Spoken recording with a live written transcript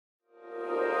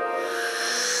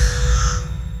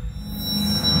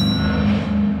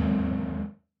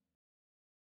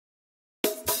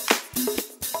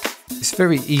It's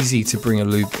very easy to bring a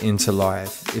loop into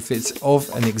live. If it's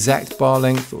of an exact bar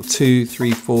length or 2,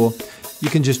 3, 4, you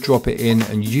can just drop it in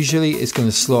and usually it's going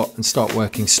to slot and start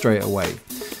working straight away.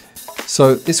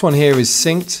 So this one here is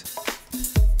synced.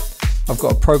 I've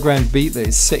got a programmed beat that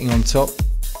is sitting on top.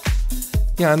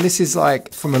 Yeah, and this is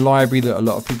like from a library that a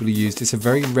lot of people have used. It's a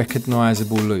very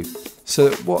recognizable loop.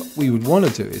 So what we would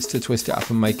want to do is to twist it up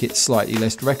and make it slightly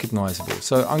less recognizable.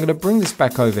 So I'm going to bring this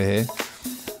back over here.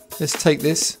 Let's take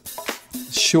this,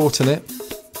 shorten it,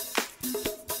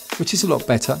 which is a lot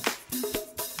better.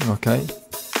 Okay.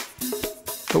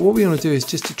 But what we want to do is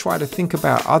just to try to think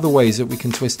about other ways that we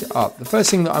can twist it up. The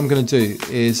first thing that I'm going to do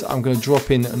is I'm going to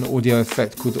drop in an audio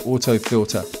effect called the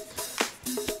autofilter.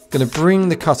 Going to bring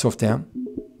the cutoff down.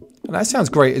 And that sounds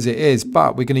great as it is,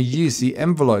 but we're going to use the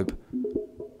envelope.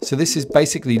 So this is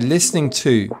basically listening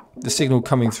to the signal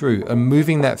coming through and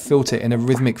moving that filter in a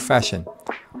rhythmic fashion.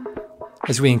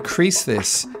 As we increase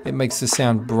this, it makes the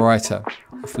sound brighter.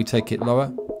 If we take it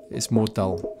lower, it's more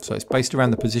dull. So it's based around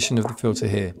the position of the filter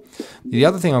here. The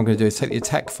other thing I'm going to do is take the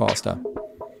attack faster.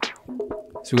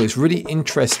 So we've got this really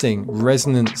interesting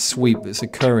resonant sweep that's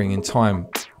occurring in time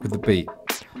with the beat.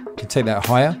 You can take that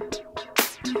higher.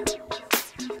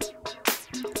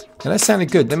 And that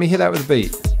sounded good. Let me hit that with the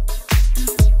beat.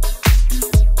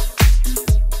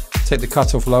 Take the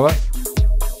cutoff lower.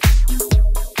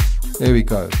 There we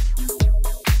go.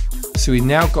 So we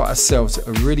now got ourselves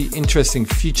a really interesting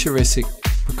futuristic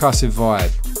percussive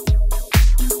vibe.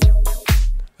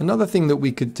 Another thing that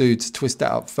we could do to twist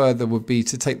that up further would be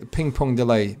to take the ping pong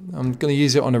delay. I'm going to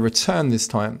use it on a return this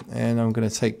time, and I'm going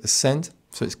to take the send.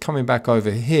 So it's coming back over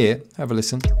here. Have a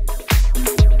listen.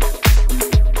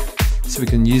 So we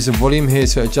can use the volume here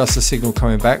to adjust the signal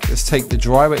coming back. Let's take the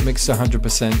dry wet mix to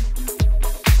 100%.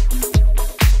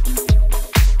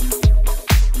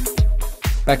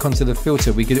 Back onto the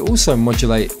filter. We could also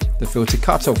modulate the filter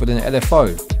cutoff with an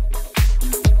LFO.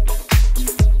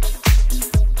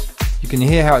 You can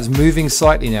hear how it's moving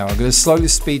slightly now. I'm going to slow the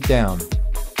speed down.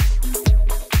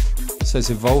 So it's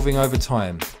evolving over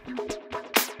time.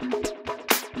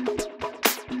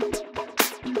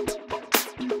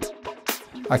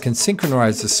 I can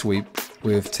synchronize the sweep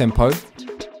with tempo.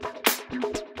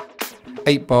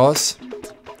 8 bars.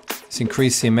 Let's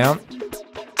increase the amount.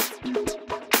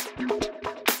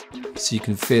 So you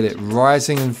can feel it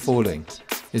rising and falling.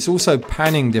 It's also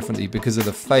panning differently because of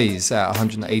the phase at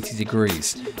 180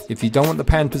 degrees. If you don't want the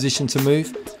pan position to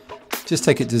move, just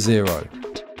take it to 0.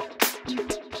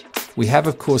 We have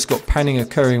of course got panning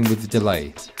occurring with the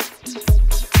delay.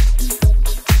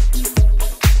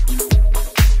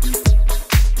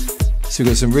 So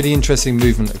we've got some really interesting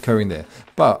movement occurring there.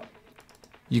 But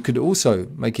you could also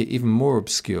make it even more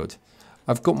obscured.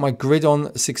 I've got my grid on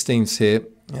 16ths here,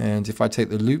 and if I take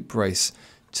the loop brace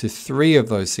to 3 of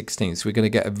those 16ths, we're going to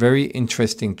get a very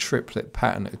interesting triplet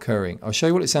pattern occurring. I'll show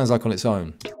you what it sounds like on its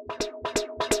own.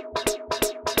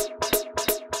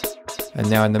 And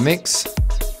now in the mix.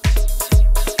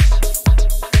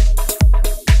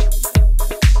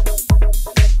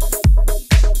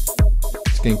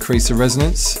 It's going to increase the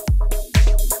resonance.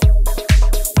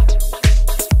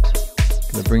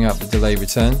 Going to bring up the delay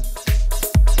return.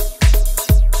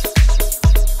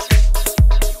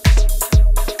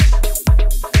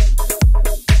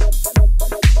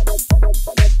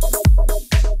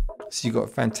 So you've got a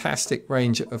fantastic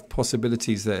range of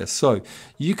possibilities there. So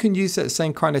you can use that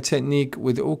same kind of technique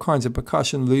with all kinds of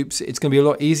percussion loops. It's going to be a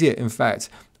lot easier, in fact,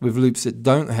 with loops that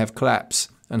don't have claps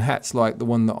and hats like the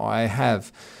one that I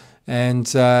have. And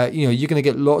you know, you're going to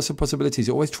get lots of possibilities.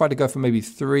 Always try to go for maybe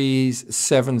 3s,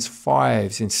 7s,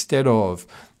 5s instead of,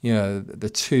 you know,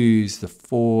 the 2s, the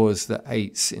 4s, the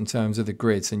 8s in terms of the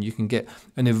grids. And you can get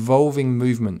an evolving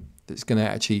movement that's going to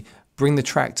actually bring the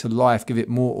track to life, give it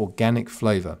more organic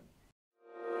flavor.